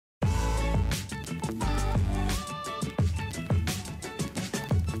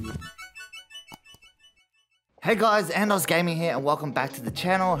Hey guys, AndosGaming here and welcome back to the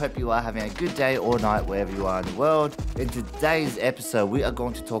channel. Hope you are having a good day or night wherever you are in the world. In today's episode, we are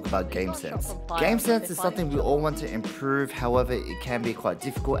going to talk about game sense. Game sense is something we all want to improve, however, it can be quite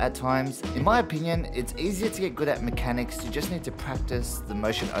difficult at times. In my opinion, it's easier to get good at mechanics. You just need to practice the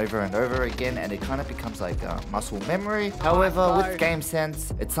motion over and over again and it kind of becomes like muscle memory. However, with game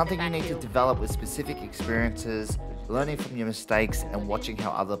sense, it's something you need to develop with specific experiences, learning from your mistakes and watching how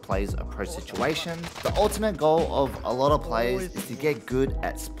other players approach situations. The ultimate goal of a lot of players is to get good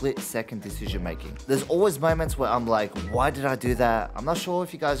at split-second decision making. There's always moments where I'm like, why did I do that? I'm not sure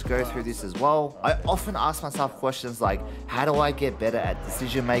if you guys go through this as well. I often ask myself questions like, how do I get better at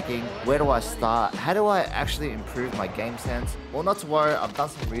decision making? Where do I start? How do I actually improve my game sense? Well, not to worry, I've done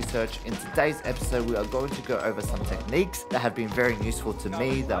some research. In today's episode, we are going to go over some techniques that have been very useful to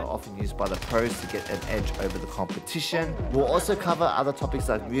me that are often used by the pros to get an edge over the competition. We'll also cover other topics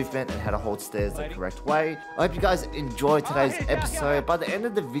like movement and how to hold stairs the correct way. I hope you guys enjoyed today's episode. By the end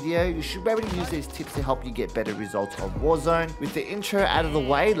of the video, you should be able to use these tips to help you get better results on Warzone. With the intro out of the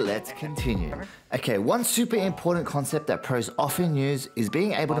way, let's continue. Okay, one super important concept that pros often use is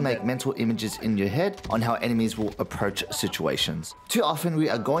being able to make mental images in your head on how enemies will approach situations. Too often we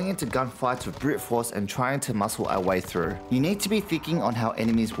are going into gunfights with brute force and trying to muscle our way through. You need to be thinking on how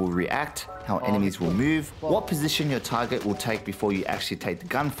enemies will react, how enemies will move, what position your target will take before you actually take the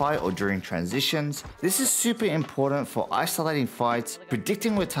gunfight or during transitions. This is super important for isolating fights,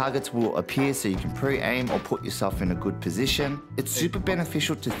 predicting where targets will appear so you can pre-aim or put yourself in a good position. It's super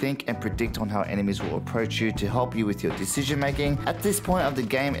beneficial to think and predict on how enemies will approach you to help you with your decision making. At this point of the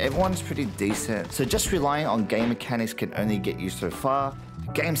game, everyone's pretty decent, so just relying on game mechanics can only get you so far.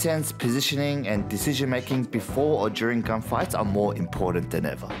 Game sense, positioning, and decision making before or during gunfights are more important than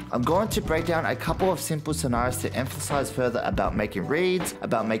ever. I'm going to break down a couple of simple scenarios to emphasize further about making reads,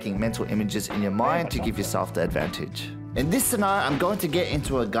 about making mental images in your mind to give yourself the advantage. In this scenario, I'm going to get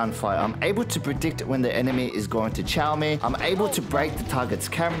into a gunfight. I'm able to predict when the enemy is going to chow me. I'm able to break the target's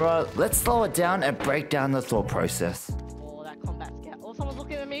camera. Let's slow it down and break down the thought process. Oh, that combat scout. Oh, someone's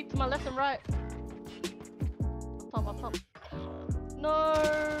looking at me to my left and right. Up top. No!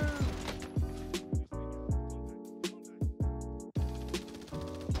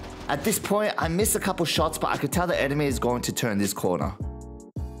 At this point, I missed a couple shots, but I could tell the enemy is going to turn this corner.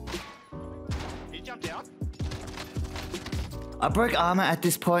 He jumped out. I broke armor at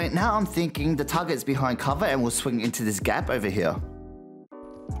this point. Now I'm thinking the target is behind cover and will swing into this gap over here.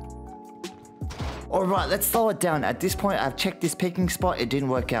 Alright, let's slow it down. At this point, I've checked this peeking spot, it didn't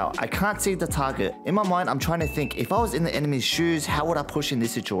work out. I can't see the target. In my mind, I'm trying to think, if I was in the enemy's shoes, how would I push in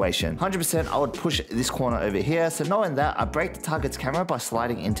this situation? 100% I would push this corner over here, so knowing that, I break the target's camera by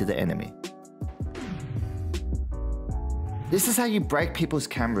sliding into the enemy. This is how you break people's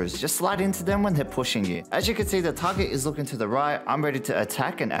cameras, just slide into them when they're pushing you. As you can see, the target is looking to the right, I'm ready to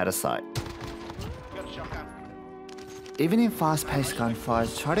attack and out of sight. Even in fast-paced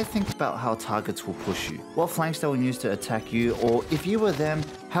gunfights, try to think about how targets will push you, what flanks they will use to attack you, or if you were them,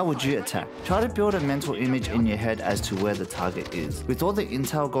 how would you attack? Try to build a mental image in your head as to where the target is. With all the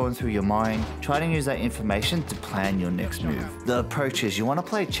intel going through your mind, try to use that information to plan your next move. The approach is you want to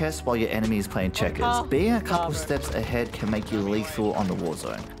play chess while your enemy is playing checkers. Being a couple steps ahead can make you lethal on the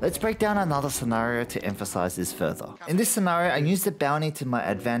Warzone. Let's break down another scenario to emphasize this further. In this scenario, I use the bounty to my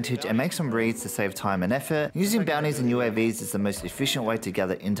advantage and make some reads to save time and effort. Using bounties and UAVs is the most efficient way to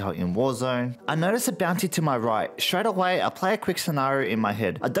gather intel in Warzone. I notice a bounty to my right. Straight away, I play a quick scenario in my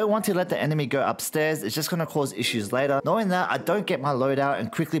head. I don't want to let the enemy go upstairs, it's just going to cause issues later. Knowing that, I don't get my loadout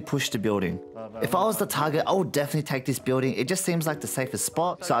and quickly push the building. If I was the target, I would definitely take this building. It just seems like the safest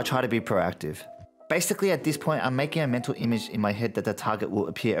spot, so I try to be proactive. Basically, at this point, I'm making a mental image in my head that the target will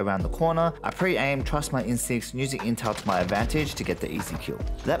appear around the corner. I pre-aim, trust my instincts, using intel to my advantage to get the easy kill.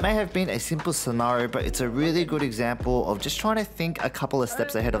 That may have been a simple scenario, but it's a really good example of just trying to think a couple of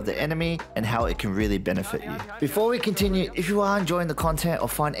steps ahead of the enemy and how it can really benefit you. Before we continue, if you are enjoying the content or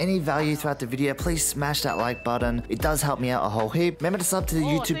find any value throughout the video, please smash that like button. It does help me out a whole heap. Remember to sub to the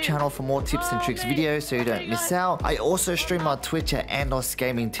YouTube channel for more tips and tricks videos so you don't miss out. I also stream on Twitch at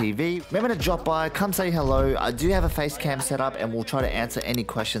AndosGaming TV. Remember to drop by, come say hello. I do have a face cam set up and we'll try to answer any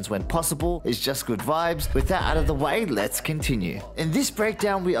questions when possible. It's just good vibes. With that out of the way, let's continue. In this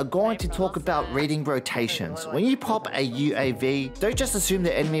breakdown, we are going to talk about reading rotations. When you pop a UAV, don't just assume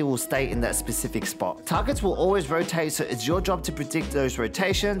the enemy will stay in that specific spot. Targets will always rotate, so it's your job to predict those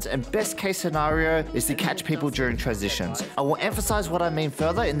rotations, and best case scenario is to catch people during transitions. I will emphasize what I mean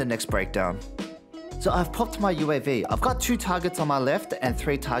further in the next breakdown. So I've popped my UAV. I've got 2 targets on my left and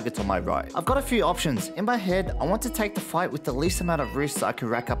 3 targets on my right. I've got a few options. In my head, I want to take the fight with the least amount of risk so I can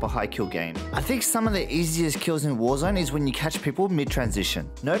rack up a high kill gain. I think some of the easiest kills in Warzone is when you catch people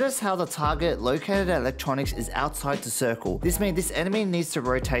mid-transition. Notice how the target located at electronics is outside the circle. This means this enemy needs to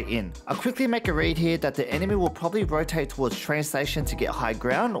rotate in. I'll quickly make a read here that the enemy will probably rotate towards train station to get high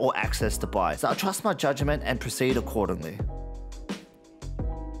ground or access to buy. So I'll trust my judgment and proceed accordingly.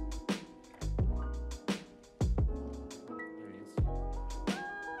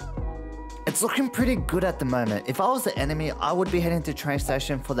 It's looking pretty good at the moment. If I was the enemy, I would be heading to train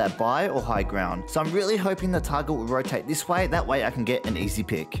station for that buy or high ground. So I'm really hoping the target will rotate this way, that way I can get an easy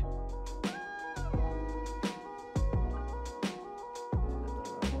pick.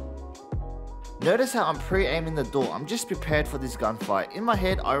 Notice how I'm pre-aiming the door. I'm just prepared for this gunfight. In my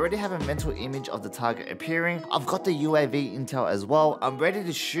head, I already have a mental image of the target appearing. I've got the UAV intel as well. I'm ready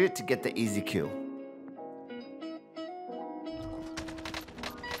to shoot to get the easy kill.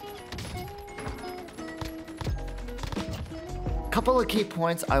 Couple of key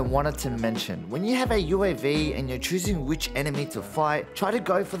points I wanted to mention. When you have a UAV and you're choosing which enemy to fight, try to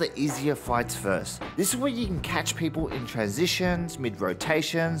go for the easier fights first. This is where you can catch people in transitions,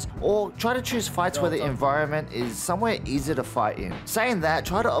 mid-rotations, or try to choose fights where the environment is somewhere easier to fight in. Saying that,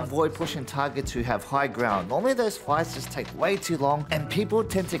 try to avoid pushing targets who have high ground. Normally those fights just take way too long and people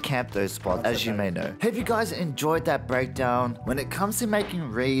tend to camp those spots, as you may know. Hope you guys enjoyed that breakdown. When it comes to making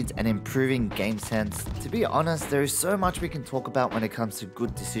reads and improving game sense, to be honest, there is so much we can talk about when it comes to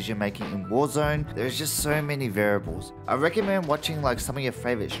good decision making in Warzone. There's just so many variables. I recommend watching like some of your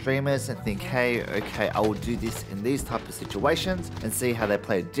favorite streamers and think, hey, okay, I will do this in these type of situations and see how they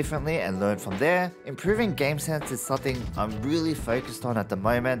play it differently and learn from there. Improving game sense is something I'm really focused on at the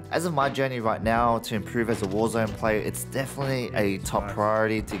moment. As of my journey right now to improve as a Warzone player, it's definitely a top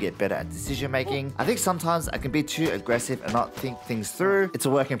priority to get better at decision making. I think sometimes I can be too aggressive and not think things through. It's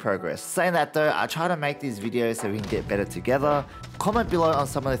a work in progress. Saying that though, I try to make these videos so we can get better together. Comment below on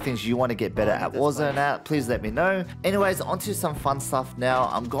some of the things you want to get better at Warzone at. Please let me know. Anyways, onto some fun stuff now.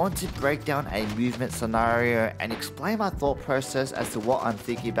 I'm going to break down a movement scenario and explain my thought process as to what I'm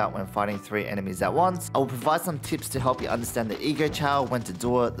thinking about when fighting 3 enemies at once. I will provide some tips to help you understand the ego chow, when to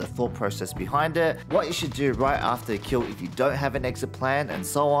do it, the thought process behind it, what you should do right after a kill if you don't have an exit plan, and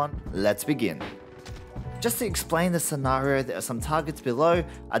so on. Let's begin. Just to explain the scenario, there are some targets below.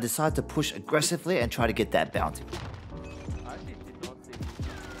 I decide to push aggressively and try to get that bounty.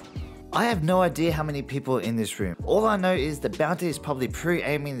 I have no idea how many people are in this room. All I know is the bounty is probably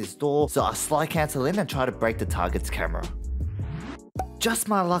pre-aiming this door, so I slide cancel in and try to break the target's camera. Just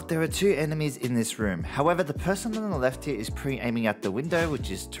my luck, there are 2 enemies in this room. However, the person on the left here is pre-aiming at the window, which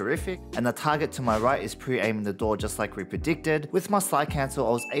is terrific, and the target to my right is pre-aiming the door just like we predicted. With my slide cancel,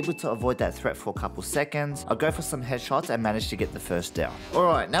 I was able to avoid that threat for a couple seconds. I'll go for some headshots and manage to get the first down.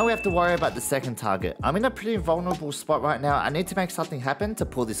 Alright, now we have to worry about the second target. I'm in a pretty vulnerable spot right now. I need to make something happen to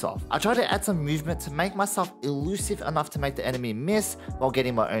pull this off. I try to add some movement to make myself elusive enough to make the enemy miss while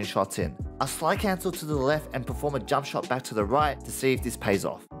getting my own shots in. I slide cancel to the left and perform a jump shot back to the right to see if this pays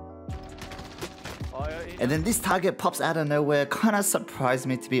off. And then this target pops out of nowhere, kinda surprised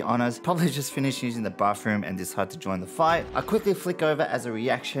me to be honest. Probably just finished using the bathroom and decided to join the fight. I quickly flick over as a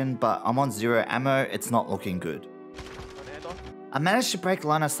reaction, but I'm on 0 ammo, it's not looking good. I managed to break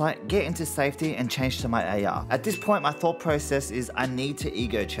line of sight, get into safety and change to my AR. At this point my thought process is I need to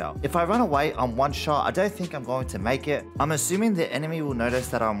ego chow. If I run away on 1 shot, I don't think I'm going to make it. I'm assuming the enemy will notice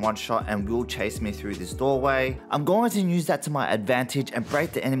that I'm 1 shot and will chase me through this doorway. I'm going to use that to my advantage and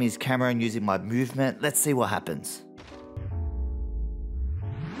break the enemy's camera using my movement. Let's see what happens.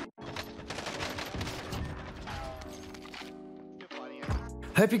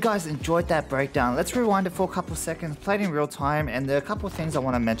 Hope you guys enjoyed that breakdown. Let's rewind it for a couple seconds, played in real time, and there are a couple of things I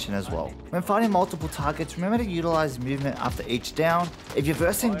want to mention as well. When fighting multiple targets, remember to utilize movement after each down. If you're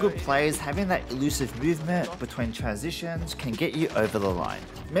versing good players, having that elusive movement between transitions can get you over the line.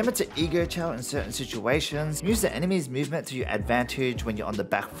 Remember to ego chow in certain situations. Use the enemy's movement to your advantage when you're on the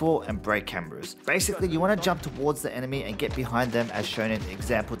back foot and break cameras. Basically, you want to jump towards the enemy and get behind them as shown in the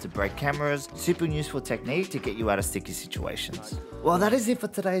example to break cameras. Super useful technique to get you out of sticky situations. Well, that is it for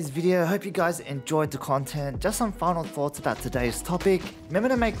today's video. Hope you guys enjoyed the content. Just some final thoughts about today's topic. Remember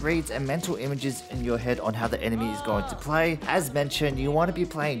to make reads and mental images in your head on how the enemy is going to play. As mentioned, you want to be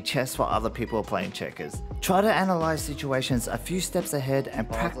playing chess while other people are playing checkers. Try to analyze situations a few steps ahead and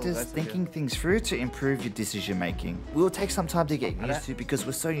practice thinking things through to improve your decision making. It will take some time to get used to because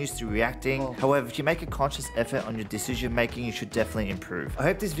we're so used to reacting. However, if you make a conscious effort on your decision making, you should definitely improve. I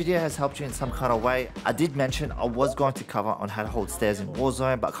hope this video has helped you in some kind of way. I did mention I was going to cover on how to hold stairs in Warzone.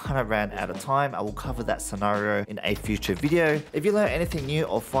 Warzone, but kind of ran out of time. I will cover that scenario in a future video. If you learn anything new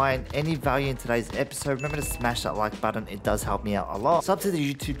or find any value in today's episode, remember to smash that like button. It does help me out a lot. Sub to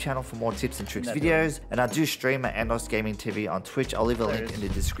the YouTube channel for more tips and tricks videos, and I do stream at AndosGaming TV on Twitch. I'll leave a link in the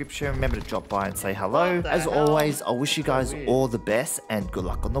description. Remember to drop by and say hello. As always, I wish you guys all the best and good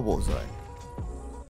luck on the Warzone.